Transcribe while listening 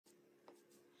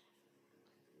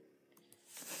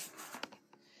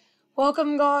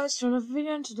Welcome guys to another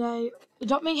video, and today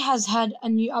Adopt Me has had a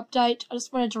new update. I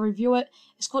just wanted to review it.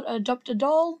 It's called Adopt a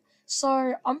Doll.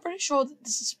 So I'm pretty sure that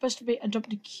this is supposed to be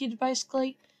Adopt a Kid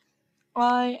basically.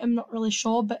 I am not really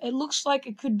sure, but it looks like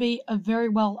it could be a very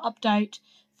well update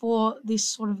for this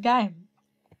sort of game.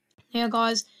 Now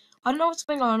guys, I don't know what's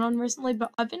been going on recently,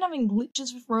 but I've been having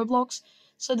glitches with Roblox.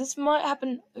 So this might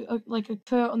happen,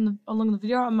 occur along the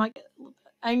video. I might get a little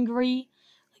bit angry.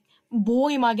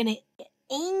 Boy, am I gonna get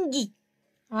angry.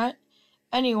 Right?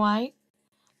 Anyway,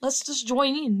 let's just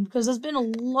join in because there's been a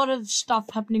lot of stuff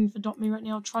happening for Adopt Me right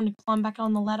now, trying to climb back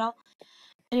on the ladder.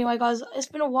 Anyway, guys, it's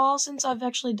been a while since I've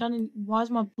actually done it. Why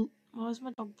is my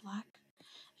dog black?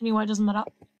 Anyway, it doesn't matter.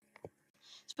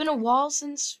 It's been a while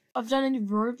since I've done any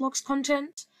Roblox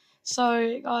content.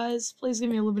 So, guys, please give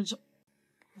me a little bit of...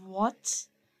 What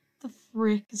the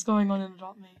frick is going on in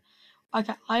Adopt Me?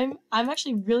 Okay, I'm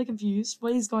actually really confused.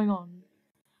 What is going on?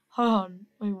 Hold on.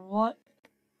 Wait, what?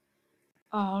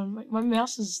 My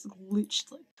mouse is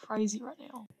glitched like crazy right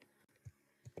now.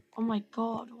 Oh my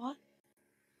god, what?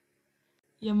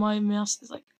 Yeah, my mouse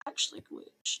is like actually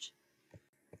glitched.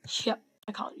 Yep,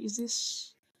 I can't use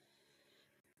this.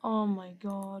 Oh my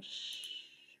god.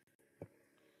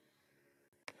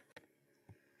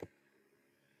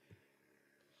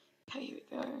 Okay, here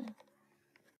we go.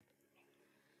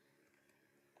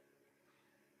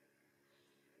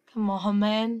 Come on,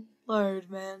 man. Load,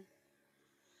 man.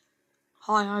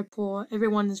 Hi, poor.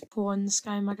 Everyone is poor in this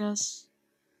game, I guess.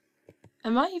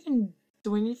 Am I even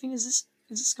doing anything? Is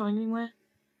this going anywhere?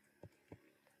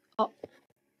 Oh,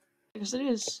 I guess it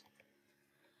is.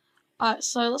 Alright,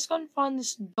 so let's go and find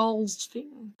this dolls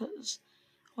thing, because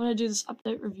I want to do this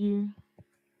update review.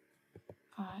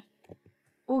 Alright.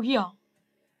 Oh, here.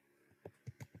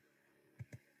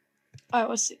 Alright,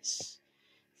 what's this?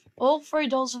 All 3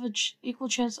 dolls have an equal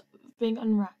chance of being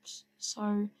unwrapped.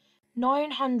 So,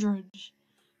 900.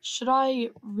 Should I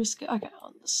risk it? Okay,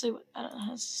 let's see what Anna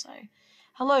has to say.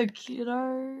 Hello,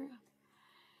 kiddo.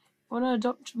 Want to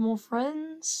adopt more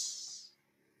friends?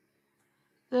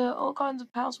 There are all kinds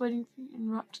of pals waiting for you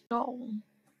in wrapped doll.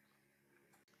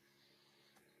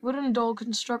 Wooden doll,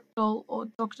 construct doll, or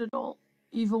doctor doll.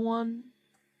 Either one,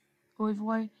 or either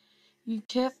way. You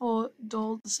care for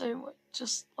doll the same way,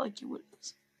 just like you would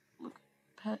look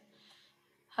pet.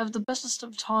 Have the bestest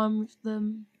of time with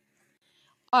them.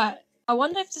 Alright, I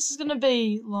wonder if this is gonna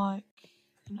be like,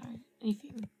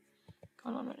 anything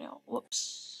going on right now.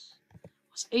 Whoops.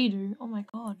 What's E do? Oh my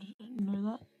god, I didn't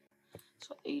know that. That's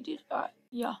what E did. Alright,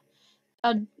 yeah.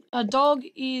 A dog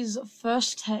is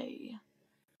first hay.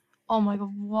 Oh my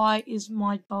god, why is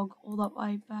my dog all that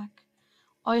way back?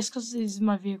 Oh, it's because this is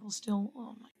my vehicle still.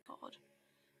 Oh my god.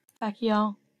 Back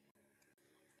here.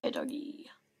 Hey, doggy.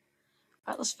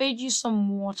 Alright, let's feed you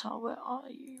some water. Where are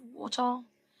you? Water?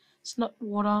 It's not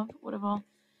water, but whatever.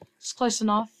 It's close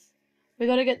enough. We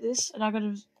gotta get this, and I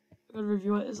gotta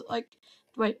review it. Is it like...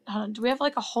 Wait, hold on. Do we have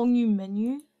like a whole new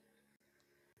menu? Do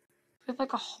we have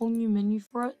like a whole new menu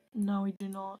for it? No, we do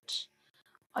not.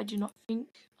 I do not think.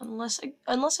 Unless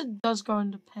it does go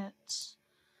into pets.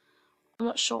 I'm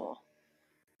not sure.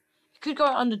 It could go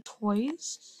under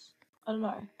toys. I don't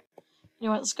know.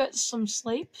 Anyway, let's get some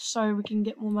sleep so we can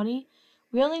get more money.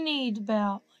 We only need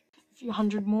about like a few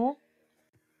hundred more.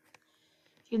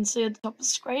 You can see at the top of the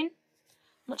screen.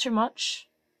 Not too much.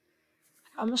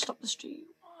 I'm gonna stop this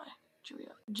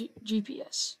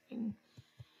GPS thing.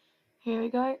 Here we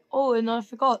go. Oh, and I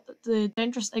forgot that the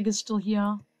dangerous egg is still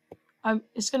here.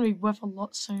 It's gonna be worth a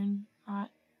lot soon. Alright,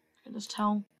 I can just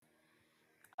tell.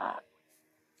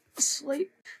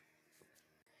 Sleep.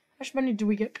 How much money do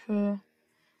we get per...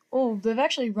 Oh, they've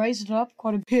actually raised it up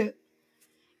quite a bit.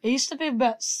 It used to be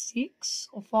about $6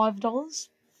 or $5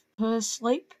 per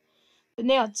sleep, but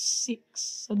now it's 6.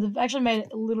 So they've actually made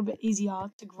it a little bit easier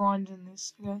to grind in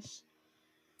this, I guess.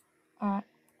 Alright.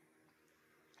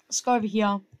 Let's go over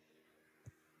here.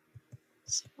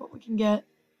 See what we can get.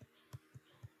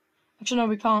 Actually, no,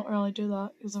 we can't really do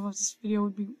that, because otherwise this video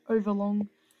would be over long.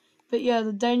 But yeah,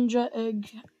 the danger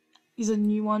egg is a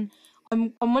new one.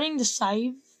 I'm wanting to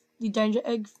save the danger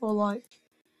egg for, like,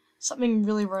 something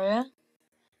really rare.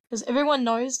 Because everyone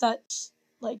knows that,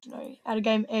 like,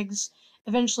 out-of-game eggs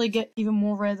eventually get even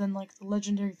more rare than, like, the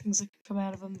legendary things that could come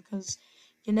out of them, because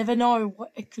you never know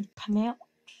what it could come out,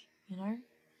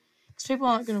 Because people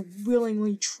aren't going to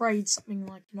willingly trade something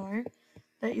like,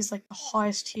 that is, like, the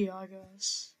highest tier, I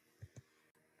guess.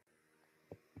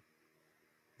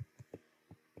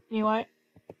 Anyway,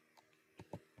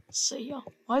 let's see here.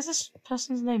 Why is this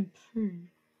person's name Pooh?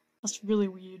 That's really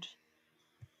weird.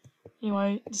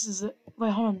 Anyway, this is it.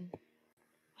 Wait, hold on.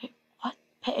 Wait, what?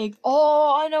 Pet egg.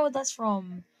 Oh, I know what that's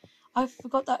from. I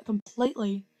forgot that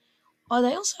completely. Oh,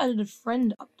 they also added a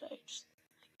friend update.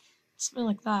 Something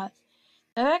like that.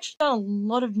 They've actually done a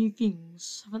lot of new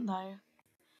things, haven't they?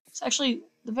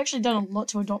 They've actually done a lot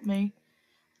to adopt me.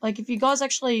 Like, if you guys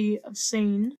actually have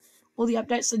seen all the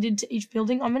updates they did to each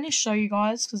building, I'm going to show you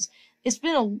guys, because they've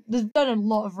done a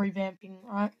lot of revamping,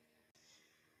 right?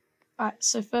 Alright,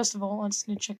 so first of all, I just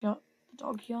need to check out the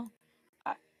dog here.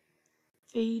 Alright,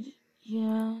 feed,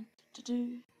 yeah,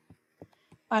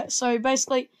 Alright, so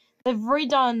basically, they've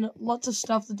redone lots of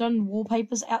stuff. They've done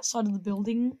wallpapers outside of the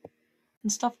building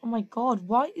and stuff. Oh my god,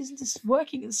 why isn't this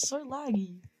working? It's so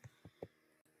laggy.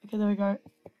 Okay, there we go.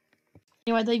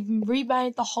 Anyway, they've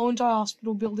remade the whole entire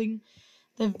hospital building.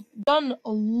 They've done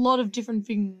a lot of different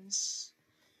things.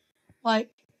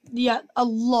 Like, yeah, a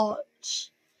lot.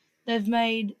 They've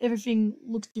made everything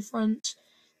look different.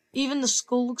 Even the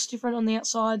school looks different on the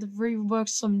outside. They've reworked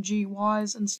some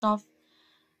GUIs and stuff.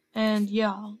 And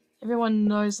yeah, everyone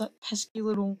knows that pesky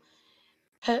little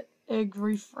pet egg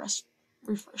refresh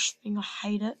thing. I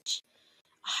hate it.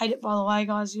 I hate it, by the way,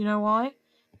 guys. You know why?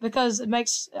 Because it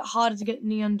makes it harder to get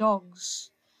neon dogs.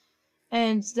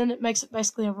 And then it makes it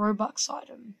basically a Robux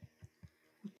item.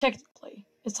 Technically.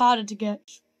 It's harder to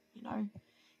get, you know.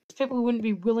 People wouldn't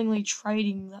be willingly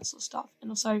trading that sort of stuff. And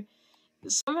also, for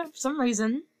some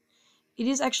reason, it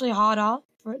is actually harder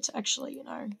for it to actually, you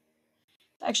know,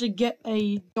 to actually get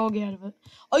a dog out of it.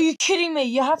 Are you kidding me?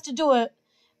 You have to do it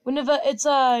whenever it's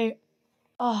a...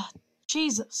 Oh,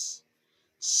 Jesus.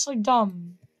 It's so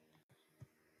dumb.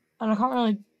 And I can't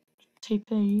really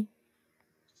TP.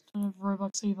 Don't have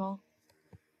Robux either.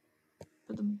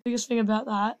 But the biggest thing about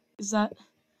that is that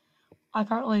I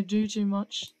can't really do too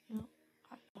much. You know?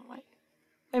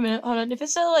 Wait a minute, hold on. If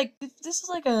this is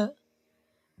like a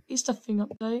Easter thing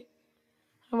update.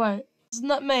 Oh, wait, doesn't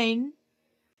that mean...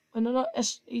 Well, no, not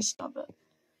Easter, but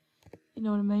you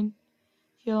know what I mean.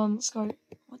 Here, let's go.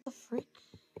 What the frick?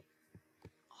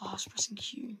 Oh, I was pressing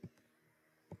Q.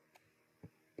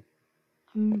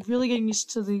 I'm really getting used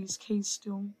to these keys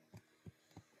still.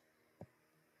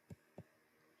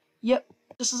 Yep,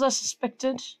 just as I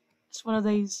suspected. It's one of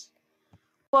these.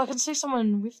 Well, I can see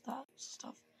someone with that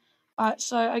stuff. Alright,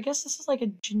 so I guess this is like a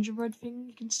gingerbread thing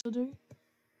you can still do.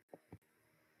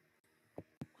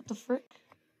 What the frick?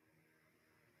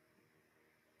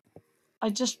 I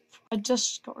just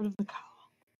got rid of the car.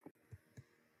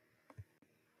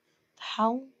 The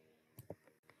hell?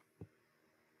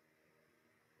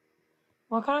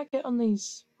 Why can't I get on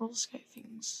these roller skate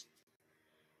things?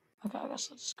 Okay, I guess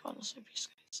I'll just go on the soapy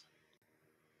skates.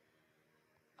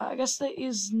 I guess there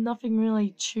is nothing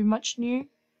really too much new.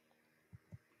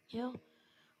 Yeah.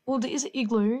 Well, there is an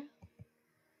igloo.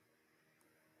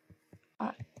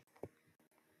 Alright.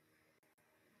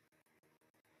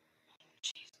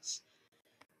 Jesus.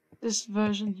 This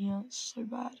version here is so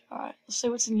bad. Alright, let's see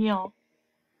what's in here.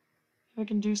 If I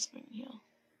can do something in here.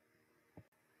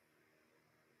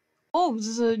 Oh,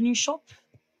 there's a new shop.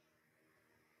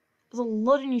 There's a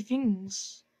lot of new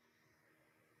things.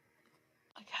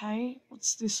 Okay,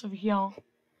 what's this over here?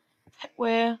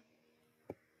 Petware.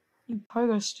 New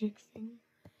pogo stick thing.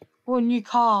 Oh, a new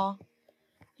car.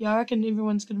 Yeah, I reckon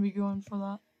everyone's gonna be going for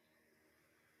that.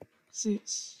 What's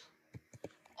this?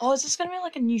 Oh, is this gonna be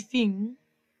like a new thing?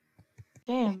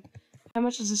 Damn. How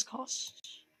much does this cost?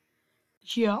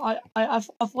 Yeah, I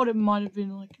thought it might have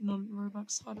been like not a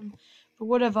Robux item. But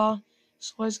whatever.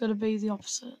 It's always gotta be the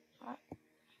opposite. Alright.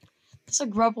 It's a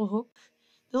grapple hook.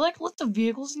 There's like lots of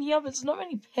vehicles in here, but there's not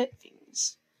many pet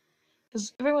things.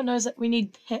 Because everyone knows that we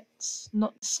need pets,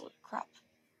 not this sort of crap.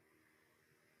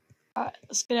 Alright,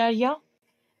 let's get out of here.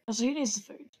 So who needs the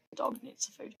food? The dog needs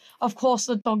the food. Of course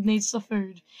the dog needs the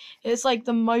food. It's like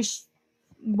the most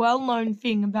well-known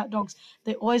thing about dogs.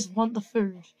 They always want the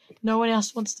food. No one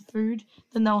else wants the food,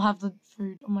 then they'll have the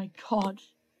food. Oh my god.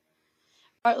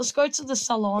 Alright, let's go to the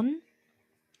salon.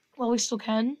 Well, we still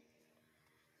can.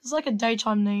 It's like a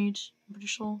daytime need, I'm pretty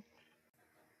sure.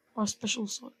 Or a special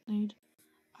sort of need.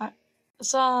 Alright,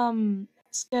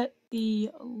 let's get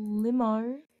the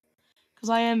limo. Because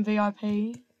I am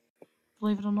VIP.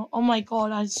 Believe it or not. Oh my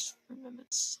god, I just remembered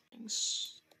something.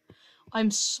 I'm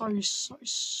so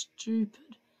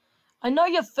stupid. I know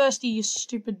you're thirsty, you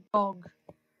stupid dog.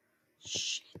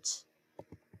 Shit.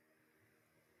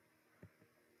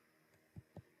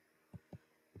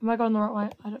 Am I going the right way?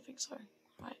 I don't think so.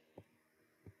 Right.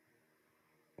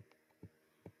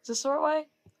 Is this the right way?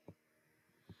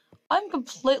 I'm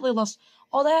completely lost.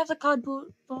 Oh, they have the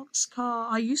cardboard box car.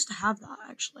 I used to have that,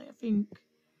 actually, I think.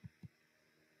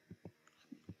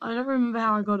 I don't remember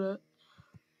how I got it.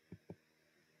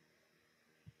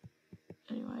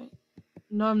 Anyway.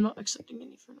 No, I'm not accepting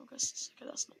any friend August. Okay,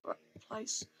 that's not the right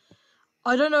place.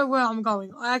 I don't know where I'm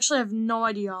going. I actually have no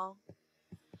idea.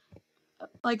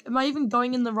 Like, am I even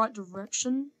going in the right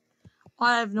direction?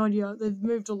 I have no idea. They've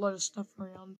moved a lot of stuff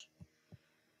around.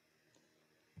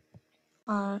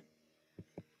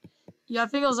 Yeah, I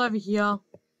think I was over here.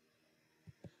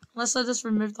 Unless I just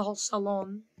removed the whole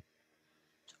salon.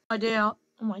 I doubt.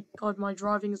 Oh my god, my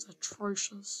driving is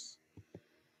atrocious.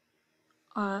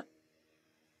 Where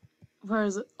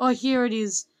is it? Oh, here it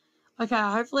is. Okay,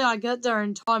 hopefully I get there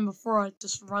in time before it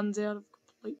just runs out of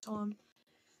complete time.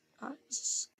 Alright,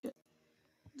 let's get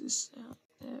this out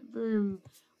there. Boom.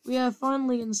 We are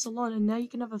finally in the salon, and now you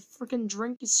can have a freaking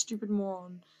drink, you stupid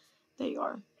moron. There you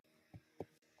go.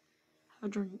 Have a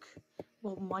drink.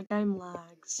 Well, my game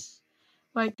lags.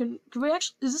 Wait, can we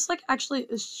actually... Is this like actually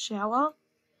a shower?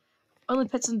 Only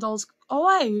pets and dolls... Oh,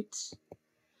 wait.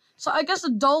 So I guess a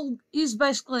doll is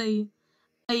basically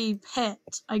a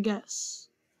pet, I guess.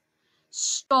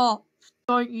 Stop.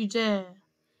 Don't you dare.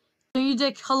 Don't you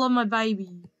dare color my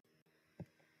baby.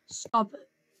 Stop it.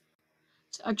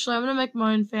 So actually, I'm going to make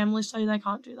my own family so they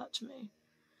can't do that to me.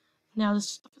 Now this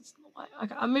stuff is in the way.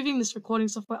 Okay, I'm moving this recording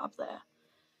software up there.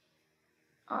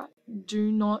 Alright,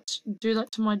 do not do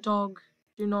that to my dog.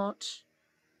 Do not.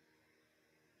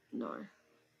 No.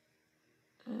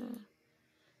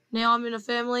 Now I'm in a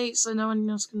family, so no one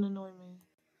else can annoy me.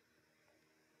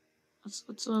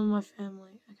 What's on my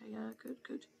family? Okay, yeah,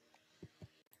 good.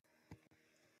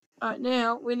 Alright,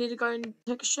 now we need to go and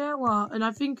take a shower, and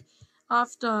I think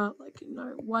after, like, you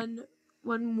know, one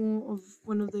more of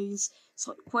one of these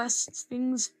sort of quests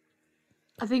things,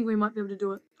 I think we might be able to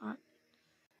do it. Alright,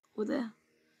 we're there.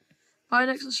 Buy an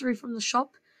accessory from the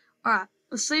shop. Alright,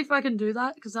 let's see if I can do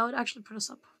that, because that would actually put us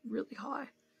up really high.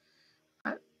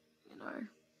 Alright, you know.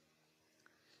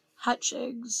 Hatch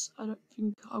eggs. I don't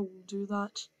think I will do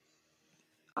that.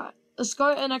 Alright, let's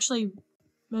go and actually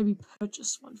maybe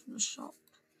purchase one from the shop.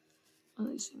 One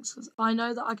of these things, because I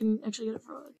know that I can actually get it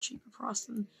for a cheaper price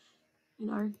than, you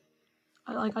know,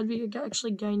 I'd be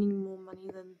actually gaining more money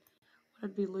than what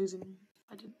I'd be losing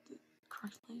if I did it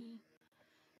correctly.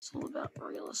 It's all about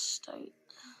real estate.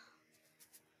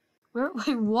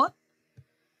 Wait, what?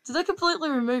 Did they completely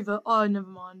remove it? Oh, never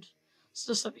mind. It's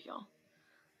just over here.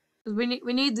 Because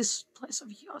we need this place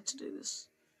over here to do this.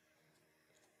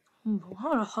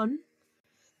 Hold on.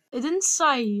 It didn't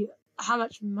say how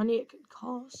much money it could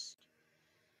cost.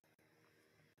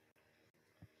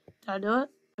 Did I do it?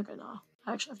 Okay, no.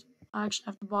 I actually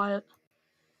have to buy it.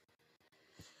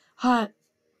 Alright.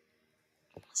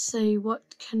 Let's see,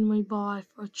 what can we buy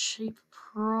for a cheap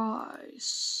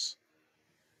price?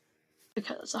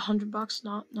 Okay, that's $100.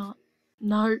 No.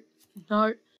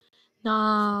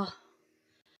 Nah,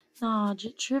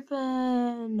 jet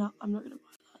tripping. No, I'm not gonna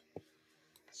buy that.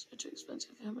 It's too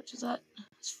expensive. How much is that?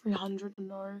 It's 300.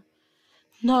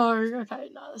 No, okay,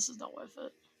 no, this is not worth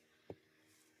it.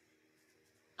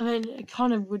 I mean, it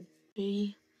kind of would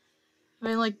be. I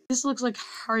mean, like, this looks like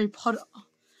Harry Potter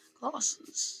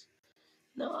glasses.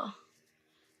 No.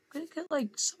 Could I get,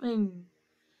 like, something...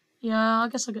 Yeah, I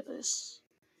guess I'll get this.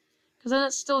 Because then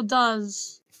it still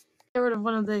does get rid of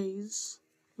one of these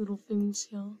little things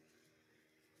here.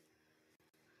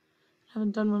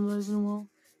 Haven't done one of those in a while.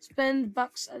 Spend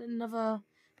bucks at another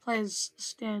player's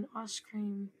stand. Ice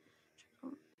cream.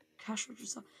 Cash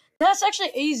register. That's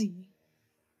actually easy.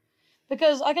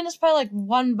 Because I can just pay like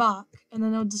 $1 and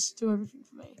then they'll just do everything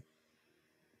for me.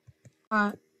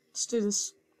 Alright, let's do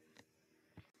this.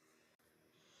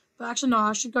 But actually, no,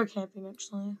 I should go camping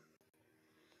actually.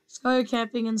 Let's go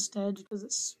camping instead because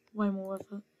it's way more worth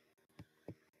it.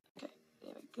 Okay,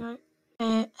 there we go.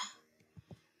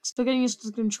 Still getting used to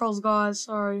the controls, guys.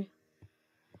 Sorry.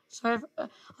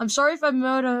 I'm sorry if I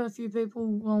murder a few people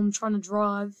while I'm trying to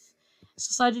drive. It's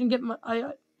just I didn't get my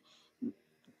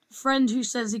friend who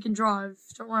says he can drive.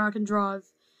 Don't worry, I can drive.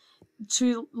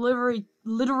 To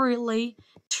literally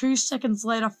 2 seconds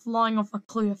later, flying off a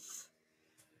cliff.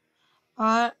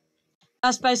 Alright,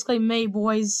 that's basically me,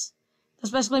 boys.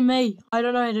 That's basically me. I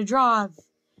don't know how to drive.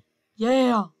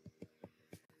 Yeah.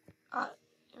 Alright,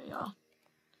 here we are.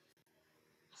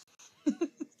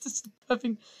 Just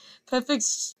perfect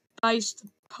space to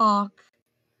park.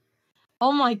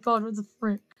 Oh my god, what the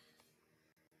frick?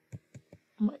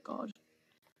 Oh my god.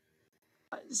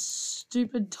 This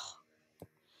stupid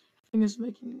thing is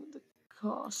making the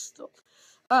car stop.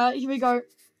 Here we go.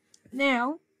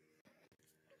 Now,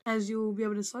 as you will be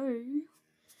able to see,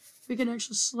 we can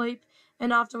actually sleep.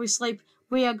 And after we sleep,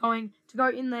 we are going to go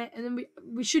in there, and then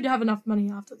we should have enough money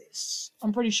after this.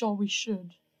 I'm pretty sure we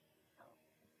should.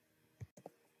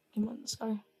 Come on, let's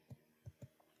go.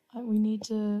 We need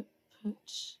to put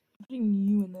putting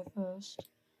you in there first.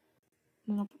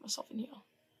 And then I'll put myself in here.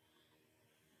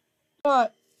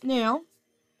 Alright, now.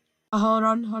 Hold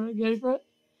on, get it for it.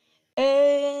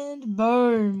 And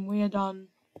boom, we are done.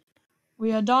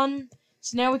 We are done.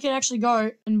 So now we can actually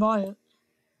go and buy it.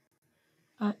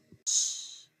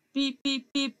 Beep,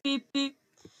 beep, beep, beep, beep.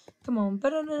 Come on.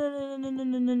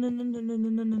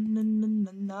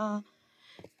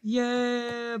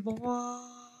 Yeah, boy.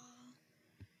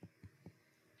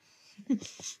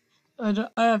 I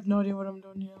have no idea what I'm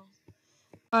doing here.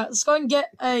 Alright, let's go and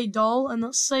get a doll and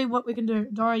let's see what we can do.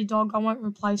 Sorry, dog, I won't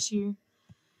replace you.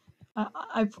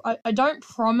 I don't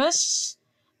promise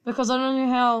because I don't know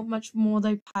how much more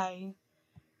they pay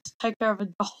to take care of a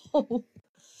doll.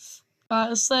 Alright,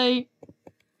 let's see.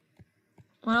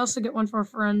 I also get one for a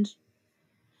friend.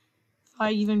 If I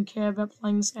even care about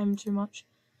playing this game too much.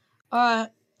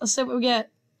 Alright, let's see what we get.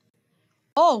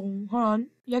 Oh, hold on.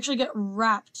 You actually get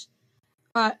wrapped.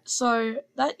 Alright, so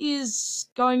that is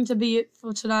going to be it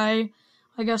for today,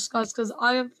 I guess, guys, because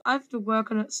I have to work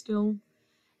on it still.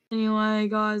 Anyway,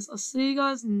 guys, I'll see you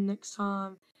guys next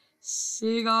time.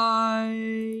 See you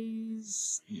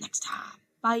guys next time.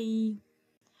 Bye.